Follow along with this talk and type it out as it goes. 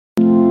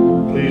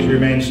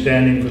remain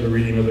standing for the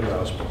reading of the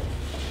gospel.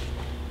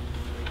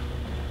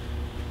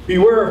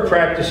 Beware of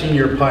practicing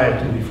your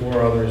piety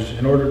before others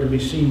in order to be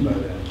seen by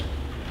them,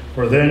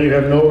 for then you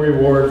have no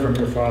reward from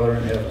your Father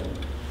in heaven.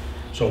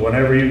 So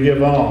whenever you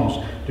give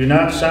alms, do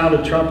not sound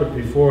a trumpet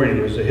before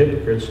you as the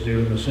hypocrites do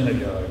in the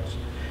synagogues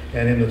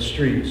and in the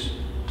streets,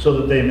 so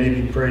that they may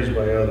be praised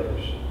by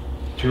others.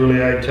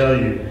 Truly I tell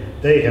you,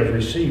 they have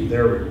received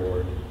their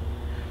reward.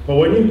 But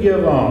when you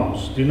give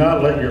alms, do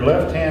not let your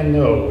left hand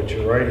know what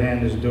your right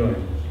hand is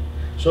doing,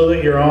 so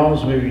that your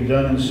alms may be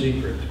done in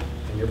secret,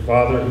 and your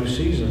Father who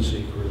sees in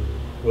secret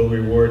will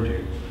reward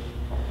you.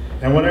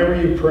 And whenever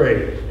you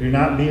pray, do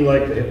not be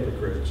like the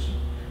hypocrites,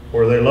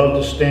 for they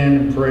love to stand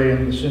and pray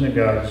in the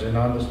synagogues and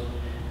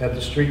at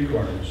the street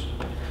corners,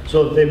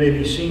 so that they may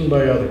be seen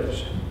by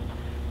others.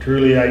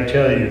 Truly I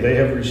tell you, they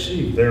have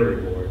received their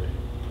reward.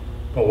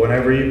 But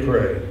whenever you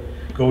pray,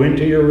 go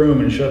into your room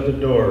and shut the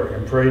door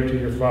and pray to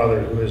your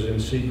Father who is in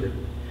secret.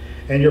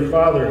 And your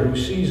Father who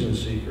sees in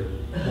secret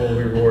will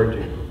reward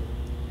you.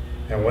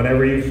 And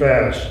whenever you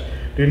fast,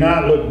 do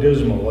not look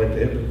dismal like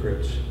the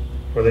hypocrites,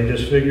 for they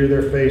disfigure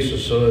their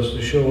faces so as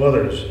to show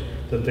others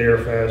that they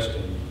are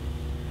fasting.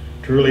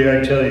 Truly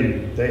I tell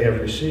you, they have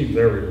received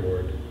their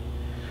reward.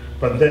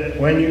 But that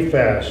when you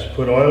fast,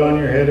 put oil on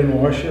your head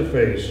and wash your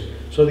face,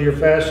 so that your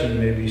fasting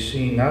may be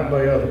seen not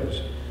by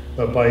others,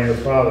 but by your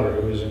Father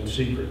who is in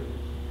secret.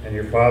 And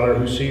your Father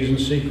who sees in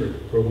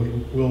secret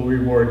will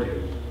reward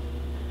you.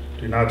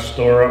 Do not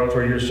store up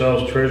for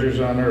yourselves treasures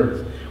on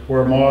earth,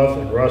 where moth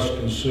and rust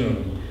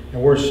consume,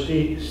 and where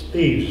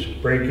thieves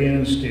break in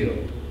and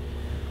steal.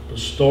 But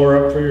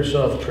store up for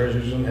yourself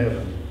treasures in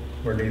heaven,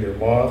 where neither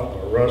moth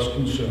nor rust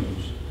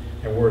consumes,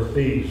 and where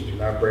thieves do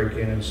not break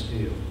in and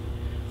steal.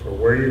 For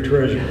where your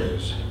treasure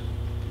is,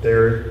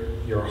 there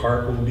your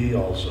heart will be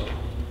also.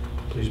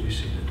 Please be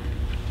seated.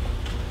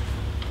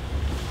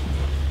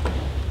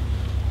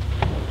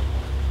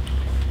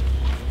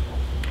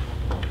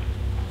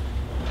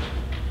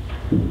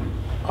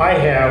 I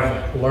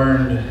have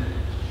learned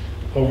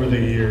over the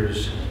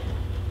years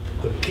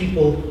that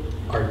people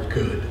are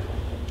good.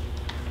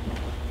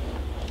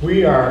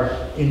 We are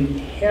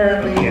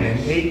inherently and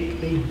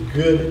innately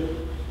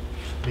good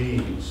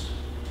beings.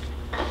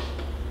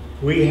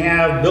 We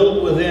have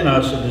built within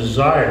us a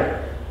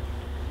desire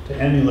to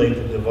emulate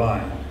the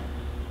divine.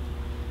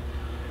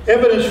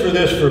 Evidence for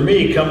this for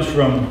me comes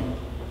from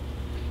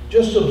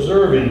just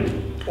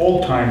observing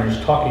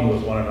old-timers talking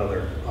with one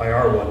another. I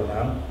are one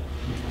now.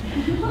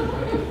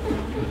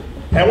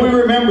 And we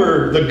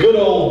remember the good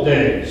old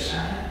days.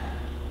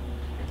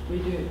 We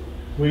do.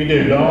 We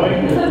do,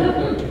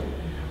 don't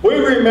we? We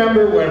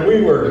remember when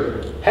we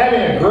were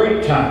having a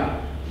great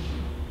time.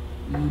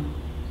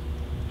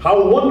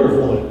 How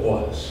wonderful it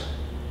was.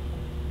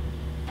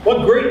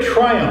 What great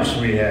triumphs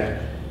we had.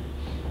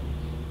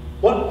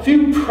 What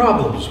few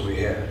problems we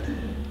had.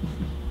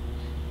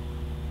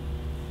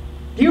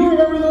 Do you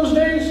remember those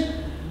days?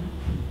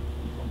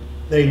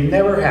 They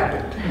never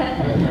happened.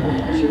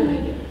 Sure they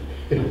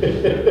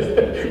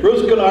did.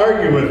 Ruth's going to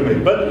argue with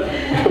me, but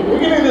we'll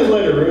get into this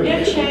later, Ruth.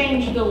 It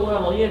changed a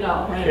little, you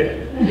know.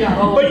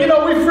 Yeah. But you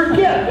know, we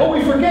forget. What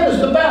we forget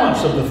is the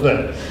balance of the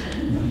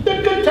thing.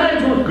 The good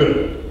times were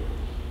good,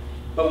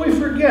 but we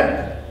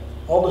forget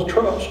all the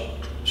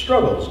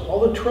struggles, all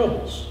the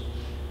troubles,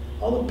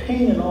 all the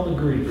pain and all the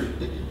grief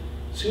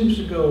seems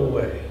to go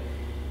away.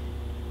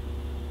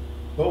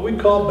 What we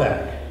call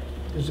back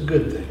is the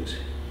good things.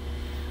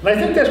 And I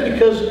think that's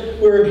because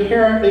we're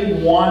inherently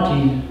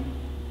wanting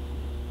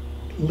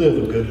to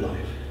live a good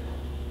life.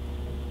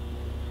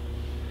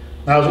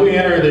 Now, as we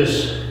enter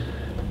this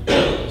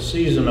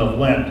season of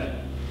Lent,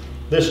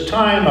 this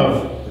time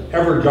of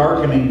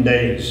ever-darkening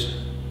days,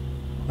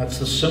 that's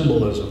the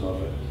symbolism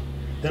of it,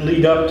 that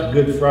lead up to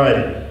Good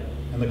Friday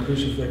and the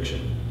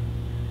crucifixion.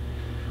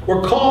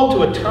 We're called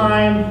to a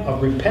time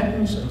of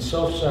repentance and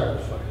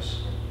self-sacrifice.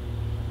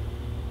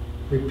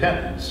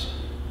 Repentance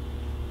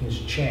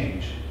means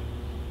change.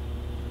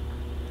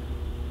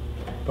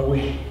 But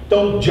we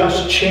don't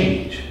just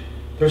change.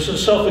 There's a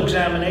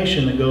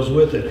self-examination that goes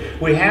with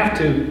it. We have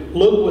to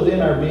look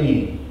within our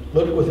being,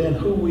 look within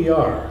who we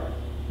are,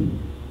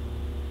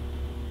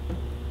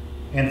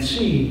 and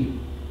see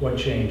what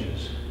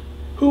changes.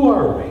 Who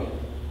are we?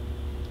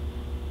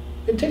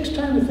 It takes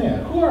time to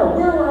think. Where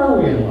are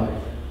we in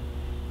life?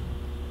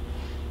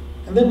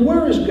 And then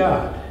where is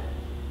God?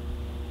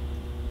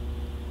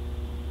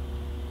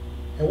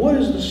 And what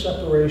is the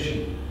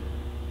separation?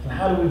 And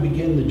how do we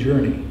begin the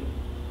journey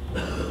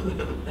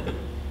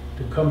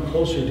to come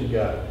closer to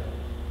God?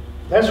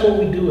 That's what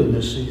we do in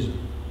this season.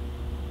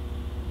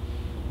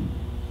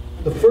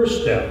 The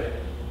first step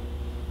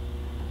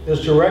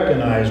is to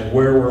recognize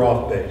where we're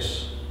off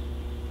base.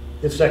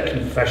 It's that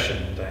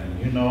confession thing,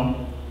 you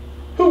know.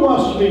 Who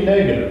wants to be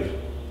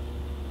negative?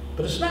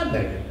 But it's not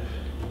negative.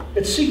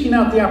 It's seeking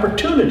out the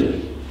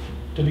opportunity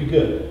to be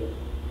good,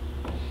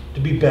 to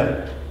be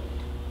better.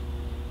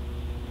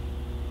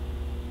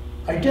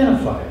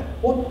 Identify it.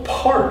 What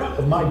part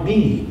of my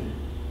being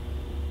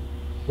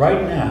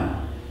right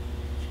now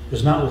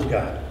is not with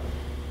God?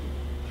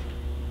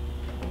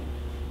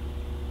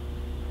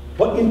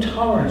 What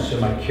intolerance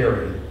am I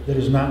carrying that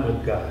is not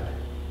with God?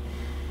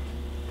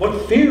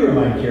 What fear am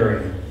I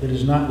carrying that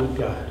is not with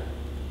God?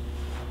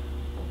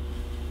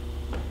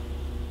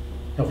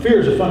 Now, fear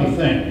is a funny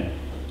thing.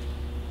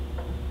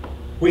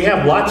 We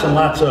have lots and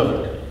lots of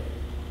it,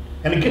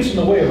 and it gets in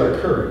the way of our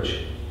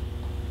courage.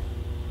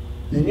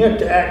 And yet,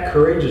 to act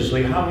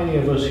courageously, how many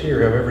of us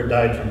here have ever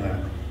died from that?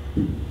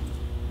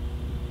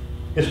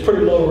 It's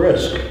pretty low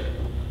risk.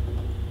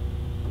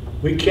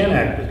 We can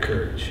act with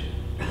courage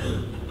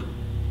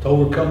to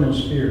overcome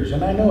those fears.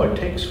 And I know it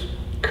takes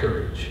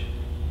courage.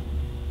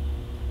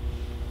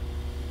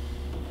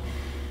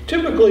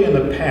 Typically in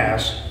the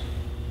past,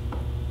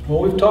 well,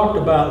 we've talked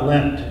about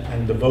Lent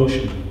and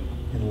devotion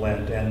in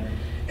Lent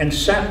and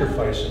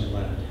sacrifice in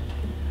Lent.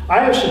 I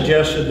have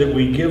suggested that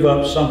we give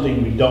up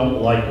something we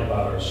don't like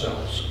about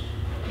ourselves.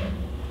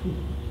 You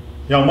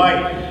know,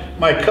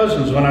 my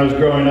cousins, when I was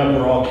growing up,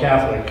 were all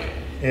Catholic,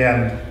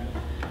 and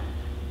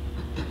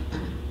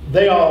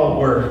they all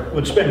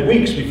would spend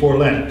weeks before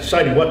Lent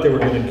deciding what they were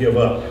going to give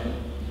up.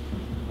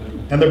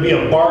 And there'd be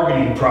a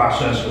bargaining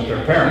process with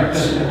their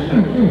parents.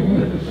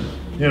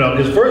 You know,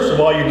 because first of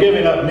all, you're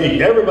giving up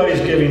meat.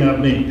 Everybody's giving up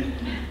meat.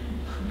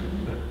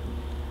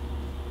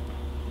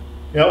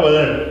 You know,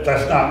 well,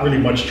 that's not really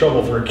much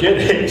trouble for a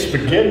kid. Hey,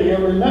 spaghetti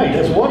every night.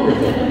 That's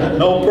wonderful.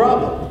 No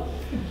problem.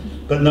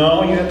 But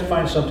no, you have to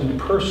find something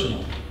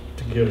personal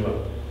to give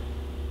up.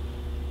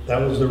 That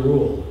was the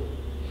rule.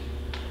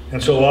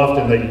 And so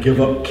often they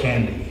give up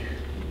candy.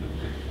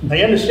 Now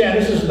you understand,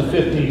 this is in the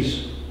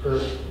 50s,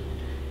 or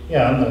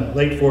yeah, in the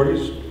late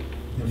 40s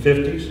and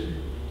 50s.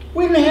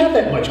 We didn't have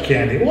that much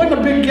candy. It wasn't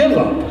a big give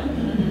up.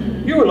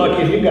 You were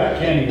lucky if you got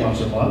candy once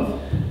a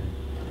month.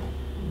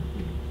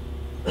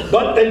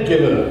 But they'd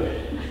give it up.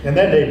 And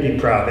then they'd be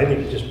proud.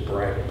 They'd just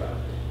brag about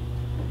it.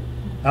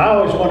 And I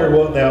always wondered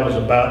what that was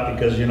about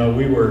because, you know,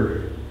 we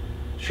were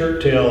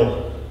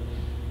shirt-tail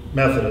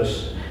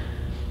Methodists.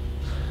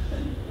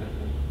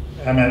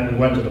 I mean, we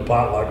went to the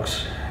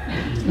potlucks.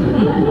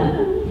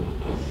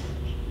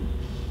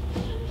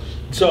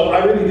 So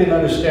I really didn't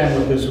understand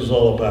what this was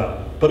all about.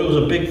 But it was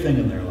a big thing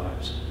in their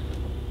lives.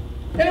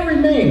 And it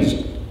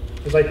remains.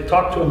 As I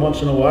talk to them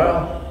once in a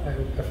while,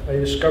 I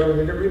discover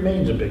that it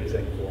remains a big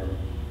thing for them.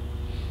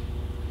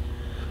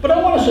 But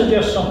I want to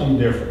suggest something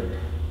different,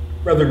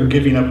 rather than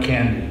giving up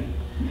candy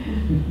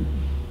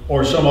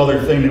or some other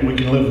thing that we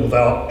can live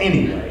without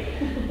anyway.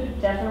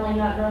 Definitely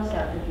not Girl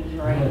Scout cookies,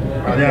 right?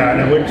 Yeah,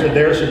 and I wouldn't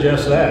dare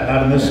suggest that,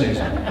 not in this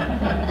season.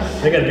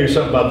 They got to do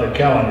something about their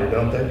calendar,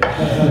 don't they?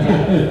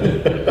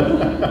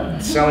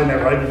 Selling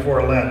that right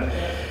before Lent.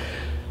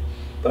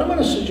 But I'm going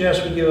to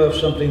suggest we give up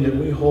something that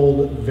we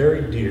hold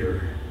very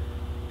dear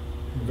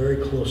and very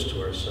close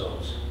to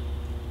ourselves.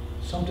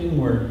 Something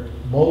we're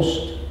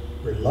most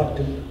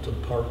reluctant to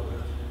part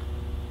with.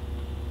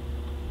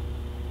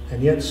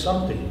 And yet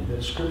something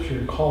that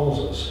Scripture calls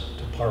us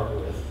to part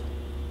with.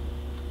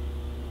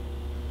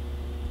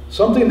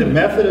 Something that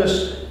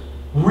Methodists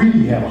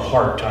really have a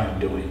hard time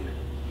doing,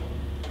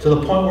 to the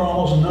point where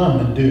almost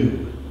none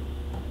do.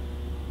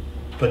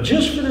 But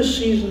just for this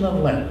season of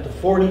Lent, the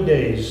 40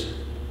 days,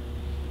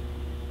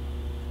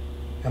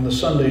 and the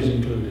Sundays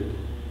included,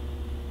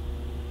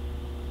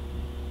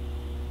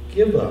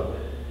 give up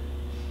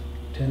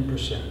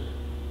 10%.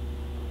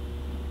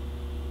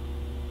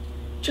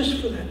 Just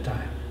for that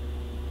time.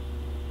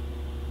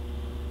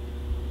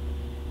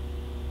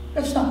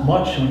 That's not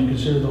much when you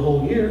consider the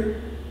whole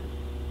year.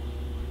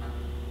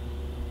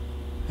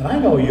 And I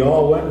know you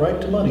all went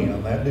right to money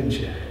on that, didn't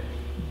you?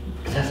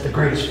 Because that's the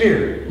greatest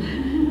fear.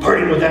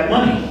 Partying with that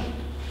money.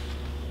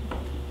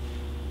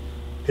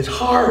 It's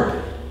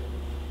hard.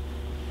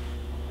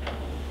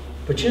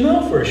 But you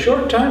know, for a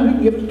short time, we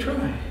can give it a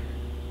try.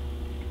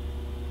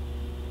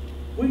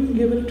 We can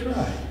give it a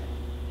try.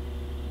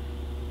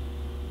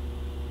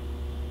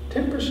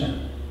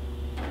 10%.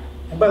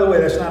 And by the way,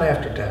 that's not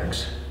after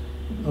tax,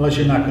 unless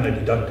you're not going to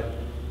deduct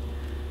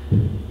it.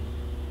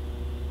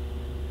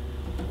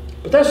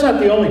 But that's not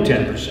the only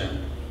 10%.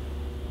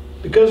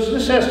 Because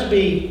this has to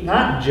be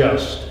not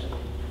just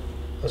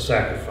a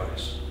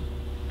sacrifice.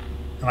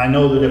 And I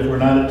know that if we're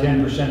not at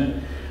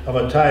 10% of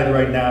a tithe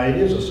right now, it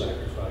is a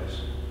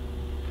sacrifice.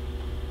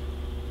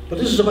 But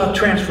this is about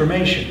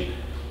transformation.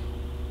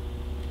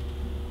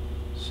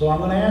 So I'm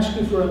going to ask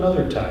you for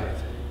another tithe.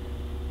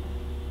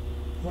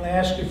 I'm going to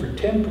ask you for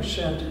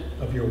 10%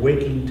 of your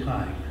waking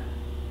time.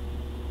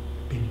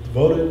 Be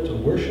devoted to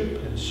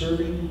worship and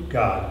serving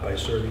God by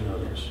serving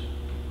others.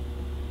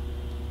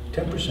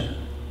 10%.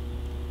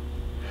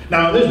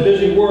 Now, in this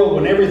busy world,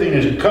 when everything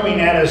is coming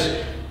at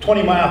us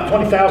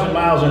 20,000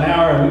 miles an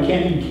hour, and we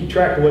can't even keep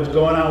track of what's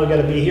going on, we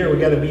got to be here,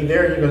 we got to be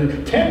there. You're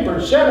going,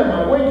 10% of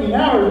my waking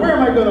hours, where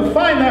am I going to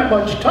find that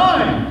much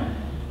time?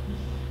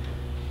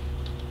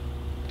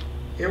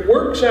 It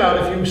works out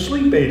if you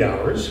sleep 8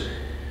 hours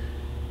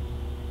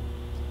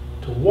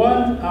to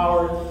 1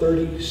 hour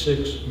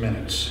 36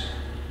 minutes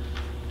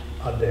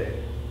a day.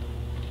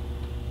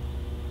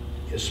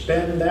 You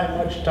spend that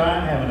much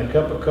time having a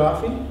cup of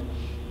coffee.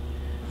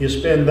 You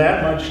spend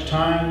that much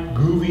time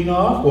goofing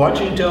off,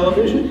 watching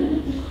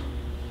television.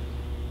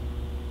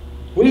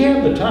 We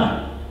have the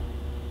time.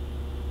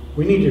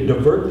 We need to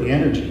divert the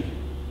energy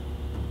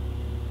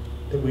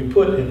that we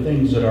put in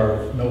things that are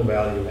of no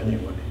value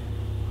anyway.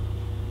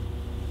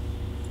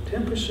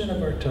 10%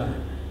 of our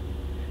time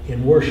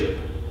in worship.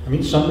 I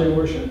mean Sunday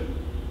worship.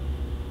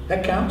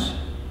 That counts.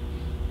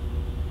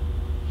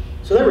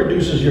 So that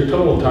reduces your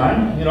total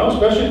time, you know,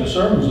 especially if the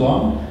sermon's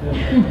long.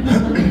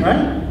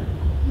 Right?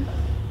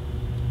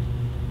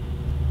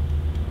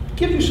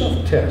 Give yourself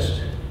a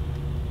test.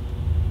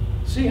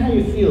 See how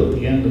you feel at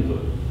the end of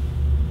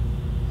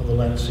the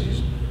Lent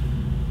season.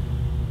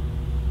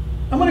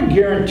 I'm going to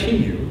guarantee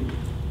you,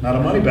 not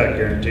a money-back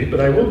guarantee, but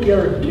I will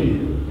guarantee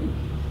you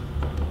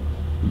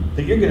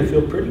that you're going to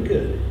feel pretty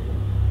good.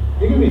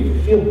 You're going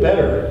to feel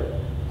better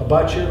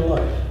about your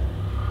life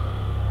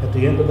at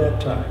the end of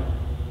that time.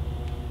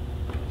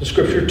 The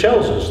scripture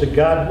tells us that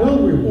God will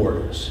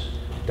reward us.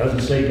 It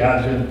doesn't say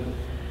God's going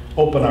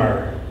to open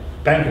our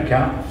bank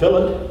account and fill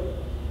it.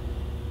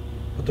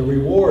 But the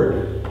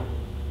reward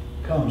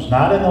comes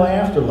not in the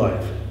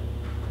afterlife,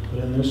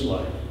 but in this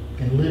life,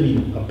 in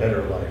living a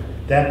better life.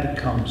 That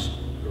becomes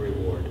the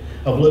reward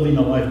of living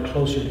a life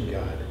closer to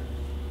God,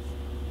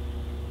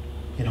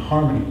 in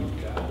harmony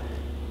with God,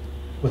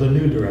 with a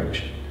new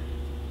direction.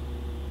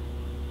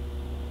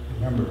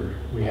 Remember,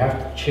 we have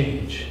to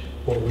change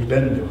what we've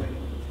been doing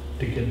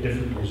to get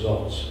different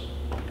results.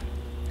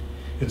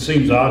 It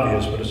seems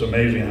obvious, but it's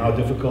amazing how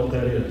difficult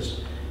that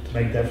is to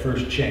make that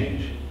first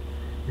change.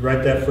 You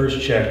write that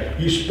first check.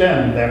 You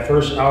spend that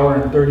first hour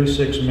and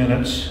 36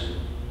 minutes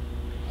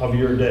of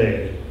your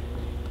day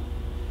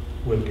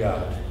with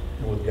God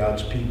and with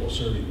God's people,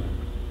 serving them.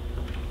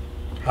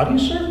 How do you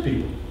serve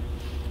people?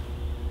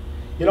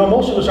 You know,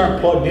 most of us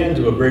aren't plugged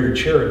into a greater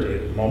charity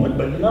at the moment,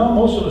 but you know,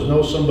 most of us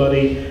know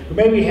somebody who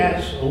maybe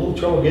has a little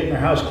trouble getting their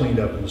house cleaned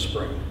up in the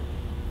spring.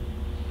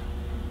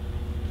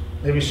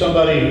 Maybe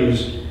somebody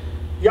whose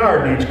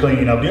yard needs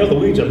cleaning up. You know, the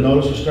weeds I've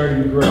noticed are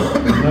starting to grow.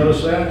 You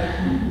notice that?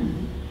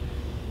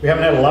 We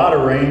haven't had a lot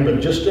of rain, but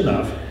just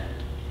enough.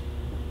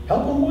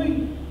 Help them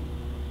weed.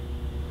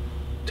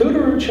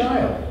 Tutor a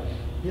child.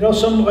 You know,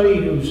 somebody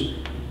whose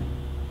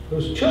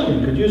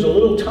children could use a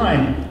little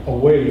time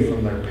away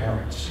from their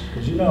parents.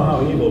 Because you know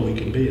how evil we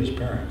can be as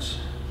parents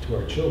to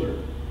our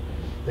children.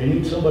 They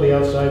need somebody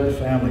outside the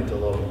family to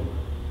love them.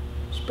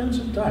 Spend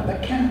some time.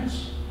 That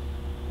counts.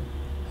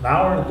 An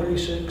hour and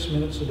 36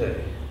 minutes a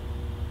day.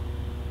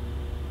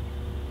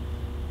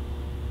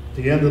 At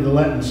the end of the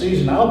Lenten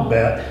season, I'll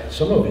bet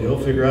some of you will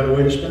figure out a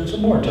way to spend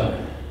some more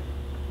time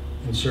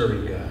in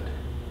serving God.